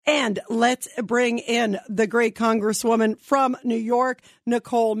And let's bring in the great Congresswoman from New York,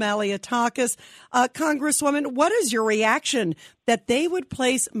 Nicole Malliotakis. Congresswoman, what is your reaction that they would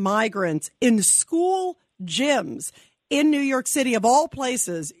place migrants in school gyms in New York City, of all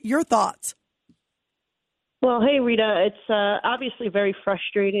places? Your thoughts? Well, hey, Rita, it's obviously very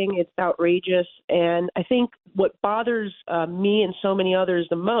frustrating. It's outrageous. And I think what bothers me and so many others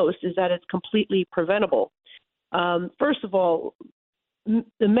the most is that it's completely preventable. First of all,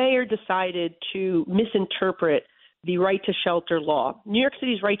 the mayor decided to misinterpret the right to shelter law. New York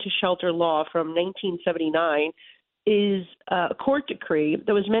City's right to shelter law from 1979 is a court decree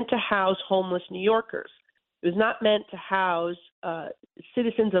that was meant to house homeless New Yorkers. It was not meant to house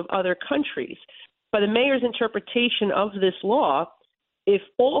citizens of other countries. By the mayor's interpretation of this law, if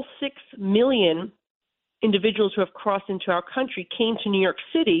all 6 million individuals who have crossed into our country came to New York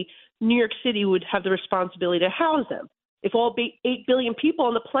City would have the responsibility to house them. If all 8 billion people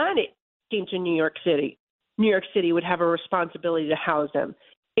on the planet came to New York City would have a responsibility to house them.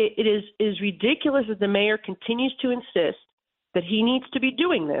 It is ridiculous that the mayor continues to insist that he needs to be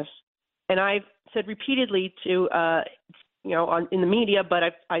doing this. And I've said repeatedly to, in the media, but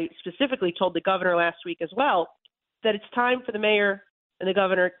I specifically told the governor last week as well, that it's time for the mayor and the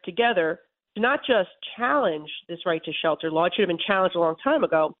governor together to not just challenge this right to shelter law. It should have been challenged a long time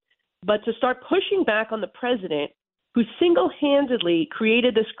ago, but to start pushing back on the president, who single-handedly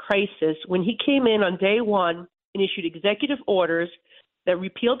created this crisis when he came in on day one and issued executive orders that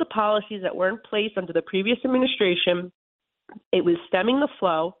repealed the policies that were in place under the previous administration. It was stemming the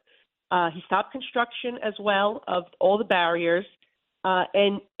flow. He stopped construction as well of all the barriers,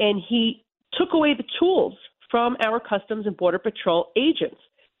 and he took away the tools from our Customs and Border Patrol agents.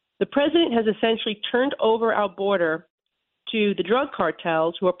 The president has essentially turned over our border to the drug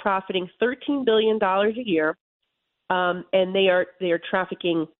cartels, who are profiting $13 billion a year. And they are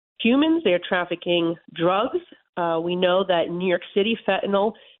trafficking humans. They are trafficking drugs. We know that in New York City,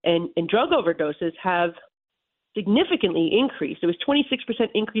 fentanyl and drug overdoses have significantly increased. There was 26%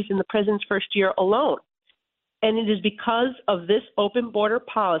 increase in the president's first year alone. And it is because of this open border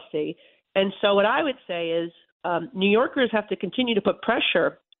policy. And so what I would say is New Yorkers have to continue to put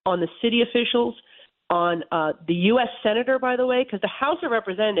pressure on the city officials, on the U.S. Senator, by the way, because the House of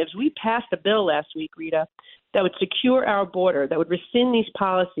Representatives, we passed a bill last week, Rita, that would secure our border, that would rescind these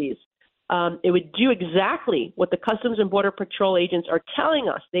policies. It would do exactly what the Customs and Border Patrol agents are telling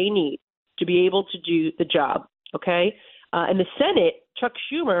us they need to be able to do the job, okay? And the Senate, Chuck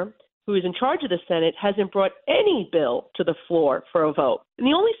Schumer, who is in charge of the Senate, hasn't brought any bill to the floor for a vote. And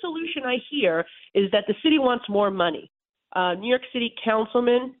the only solution I hear is that the city wants more money. New York City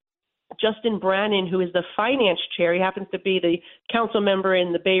Councilman Justin Brannan, who is the finance chair, he happens to be the council member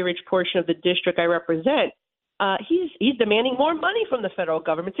in the Bay Ridge portion of the district I represent, he's demanding more money from the federal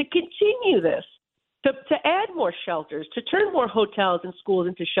government to continue this, to add more shelters, to turn more hotels and schools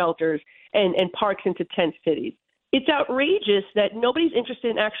into shelters and parks into tent cities. It's outrageous that nobody's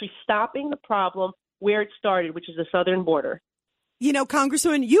interested in actually stopping the problem where it started, which is the southern border. You know,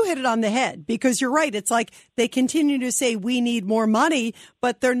 Congresswoman, you hit it on the head, because you're right. It's like they continue to say we need more money,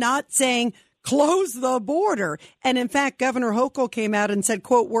 but they're not saying close the border. And in fact, Governor Hochul came out and said,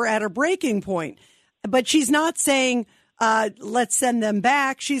 quote, we're at a breaking point. But she's not saying let's send them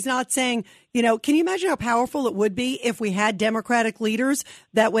back. She's not saying, can you imagine how powerful it would be if we had Democratic leaders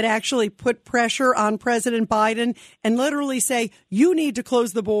that would actually put pressure on President Biden and literally say, you need to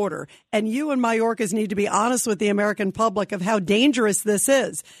close the border, and you and Mayorkas need to be honest with the American public of how dangerous this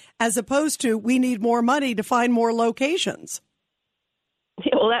is, as opposed to we need more money to find more locations.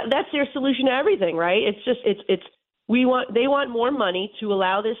 Yeah, well, that's their solution to everything, right? They want more money to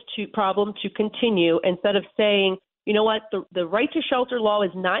allow this problem to continue, instead of saying, you know what, the right to shelter law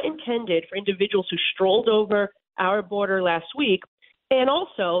is not intended for individuals who strolled over our border last week, and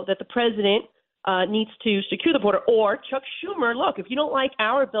also that the president needs to secure the border. Or Chuck Schumer, look, if you don't like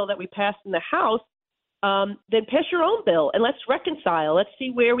our bill that we passed in the House, then pass your own bill and let's reconcile. Let's see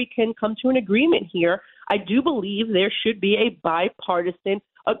where we can come to an agreement here. I do believe there should be a bipartisan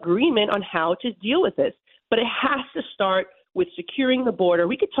agreement on how to deal with this, but it has to start with securing the border.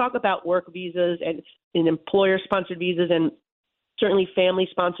 We could talk about work visas and employer-sponsored visas and certainly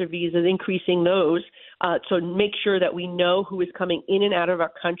family-sponsored visas, increasing those to make sure that we know who is coming in and out of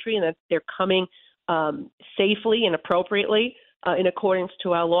our country and that they're coming safely and appropriately in accordance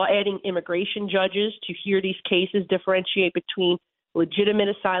to our law, adding immigration judges to hear these cases, differentiate between legitimate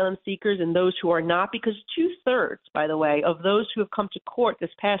asylum seekers and those who are not, because 2/3, by the way, of those who have come to court this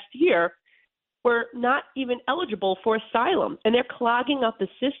past year were not even eligible for asylum, and they're clogging up the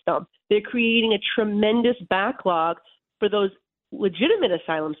system. They're creating a tremendous backlog for those legitimate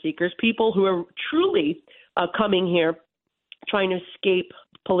asylum seekers, people who are truly coming here trying to escape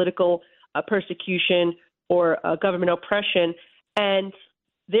political persecution or government oppression. And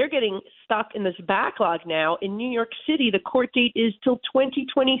they're getting stuck in this backlog now. In New York City, the court date is till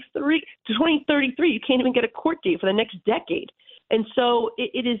 2023 to 2033. You can't even get a court date for the next decade. And so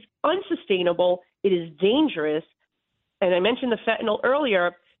it is unsustainable. It is dangerous. And I mentioned the fentanyl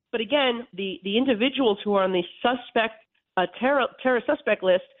earlier. But again, the individuals who are on the terror suspect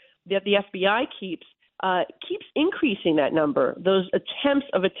list that the FBI keeps increasing that number. Those attempts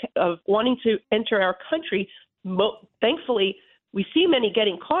of wanting to enter our country, thankfully, we see many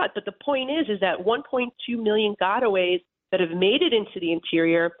getting caught, but the point is that 1.2 million gotaways that have made it into the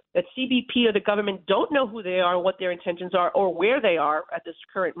interior, that CBP or the government don't know who they are, what their intentions are, or where they are at this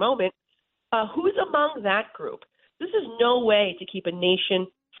current moment. Who's among that group? This is no way to keep a nation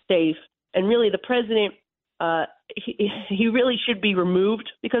safe. And really, the president, he really should be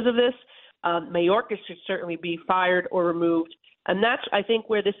removed because of this. Mayorkas should certainly be fired or removed. And that's, I think,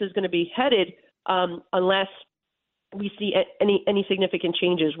 where this is going to be headed unless we see any significant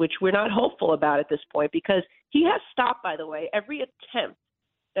changes, which we're not hopeful about at this point, because he has stopped, by the way, every attempt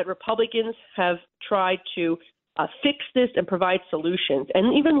that Republicans have tried to fix this and provide solutions,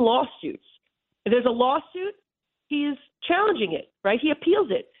 and even lawsuits. If there's a lawsuit, he is challenging it, right? He appeals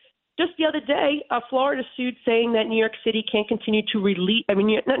it. Just the other day, Florida sued saying that New York City can't continue to release, not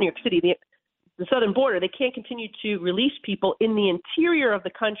New York City, the southern border, they can't continue to release people in the interior of the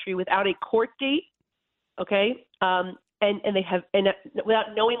country without a court date. Okay, and without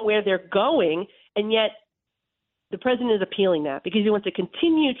knowing where they're going, and yet the president is appealing that because he wants to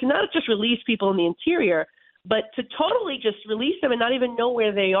continue to not just release people in the interior, but to totally just release them and not even know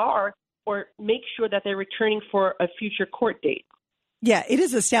where they are or make sure that they're returning for a future court date. Yeah, it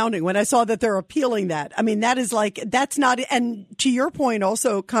is astounding when I saw that they're appealing that. I mean, that is that's not, and to your point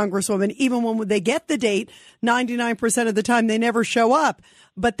also, Congresswoman, even when they get the date, 99% of the time they never show up,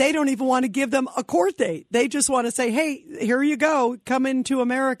 but they don't even want to give them a court date. They just want to say, hey, here you go, come into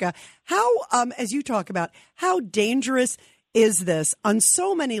America. How, as you talk about, how dangerous is this on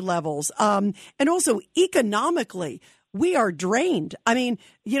so many levels? And also economically, we are drained. I mean,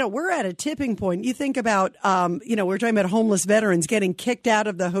 we're at a tipping point. You think about, we're talking about homeless veterans getting kicked out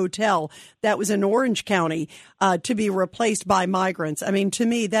of the hotel that was in Orange County to be replaced by migrants. I mean, to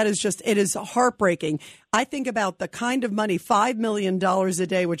me, it is heartbreaking. I think about the kind of money, $5 million a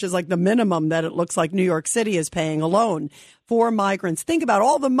day, which is like the minimum that it looks like New York City is paying alone for migrants. Think about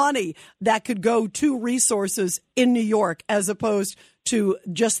all the money that could go to resources in New York as opposed to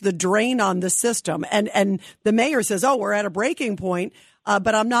just the drain on the system. And the mayor says, oh, we're at a breaking point,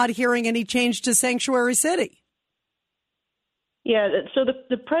 but I'm not hearing any change to Sanctuary City. Yeah, so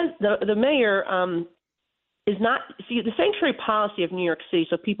the mayor is not – see, the sanctuary policy of New York City,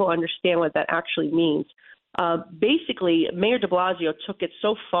 so people understand what that actually means. Basically, Mayor de Blasio took it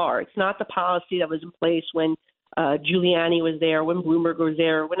so far. It's not the policy that was in place when Giuliani was there, when Bloomberg was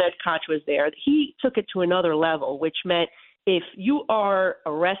there, when Ed Koch was there. He took it to another level, which meant if you are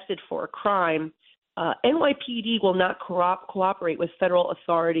arrested for a crime, NYPD will not cooperate with federal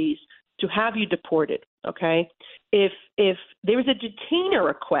authorities to have you deported, okay? If there is a detainer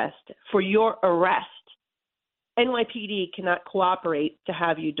request for your arrest, NYPD cannot cooperate to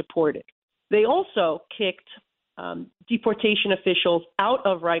have you deported. They also kicked deportation officials out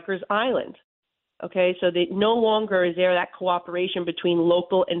of Rikers Island, okay? So no longer is there that cooperation between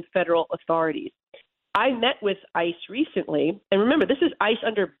local and federal authorities. I met with ICE recently, and remember, this is ICE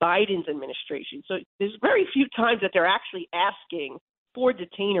under Biden's administration. So there's very few times that they're actually asking for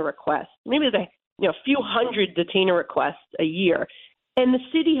detainer requests. Maybe there's a few hundred detainer requests a year, and the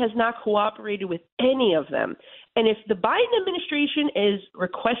city has not cooperated with any of them. And if the Biden administration is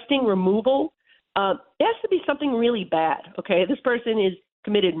requesting removal, it has to be something really bad. Okay, this person is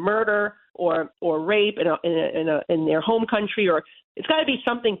committed murder or rape in their home country, or it's got to be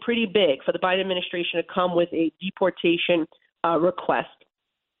something pretty big for the Biden administration to come with a deportation request.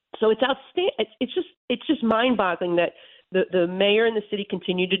 So it's outstanding. It's just mind-boggling that the mayor and the city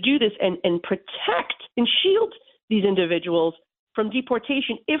continue to do this and protect and shield these individuals from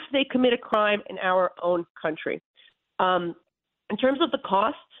deportation if they commit a crime in our own country. In terms of the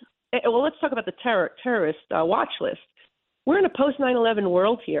cost, well, let's talk about the terrorist watch list. We're in a post 9/11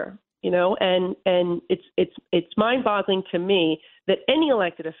 world here, and it's mind-boggling to me that any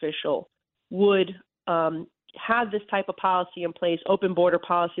elected official would have this type of policy in place, open border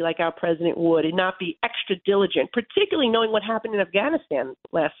policy like our president would, and not be extra diligent, particularly knowing what happened in Afghanistan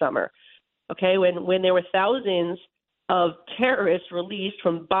last summer, okay, when there were thousands of terrorists released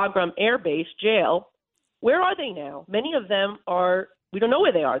from Bagram Air Base jail Where are they now? Many of them are. We don't know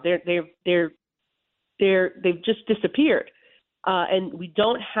where they are. They've just disappeared, and we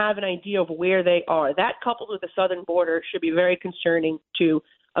don't have an idea of where they are. That, coupled with the southern border, should be very concerning to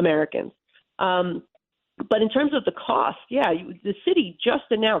Americans. But in terms of the cost, the city just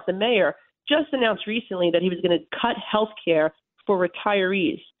announced, the mayor just announced recently that he was going to cut health care for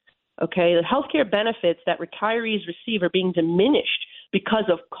retirees. Okay, the health care benefits that retirees receive are being diminished because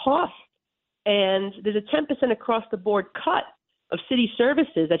of cost. And there's a 10% across the board cut of city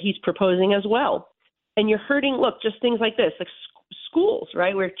services that he's proposing as well. And you're hurting, look, just things like this, like schools,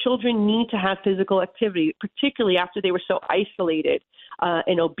 right, where children need to have physical activity, particularly after they were so isolated.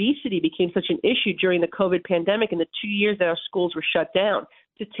 And obesity became such an issue during the COVID pandemic in the 2 years that our schools were shut down.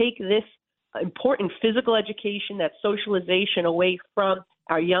 To take this important physical education, that socialization away from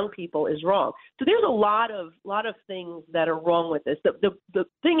our young people is wrong. So there's a lot of things that are wrong with this. The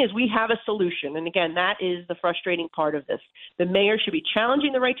thing is, we have a solution. And again, that is the frustrating part of this. The mayor should be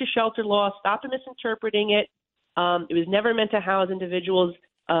challenging the right to shelter law, stop misinterpreting it. It was never meant to house individuals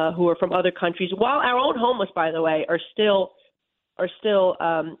who are from other countries, while our own homeless, by the way, are still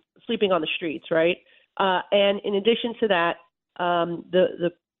sleeping on the streets, right? And in addition to that,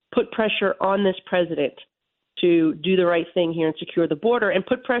 the put pressure on this president to do the right thing here and secure the border, and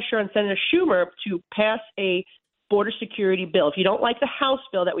put pressure on Senator Schumer to pass a border security bill. If you don't like the House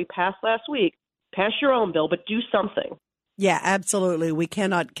bill that we passed last week, pass your own bill, but do something. Yeah, absolutely. We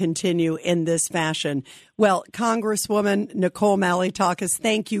cannot continue in this fashion. Well, Congresswoman Nicole Malliotakis,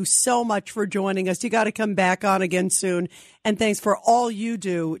 thank you so much for joining us. You got to come back on again soon. And thanks for all you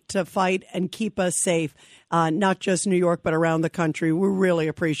do to fight and keep us safe, not just New York, but around the country. We really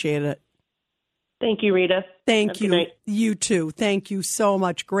appreciate it. Thank you, Rita. Thank you. You too. Thank you so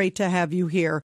much. Great to have you here.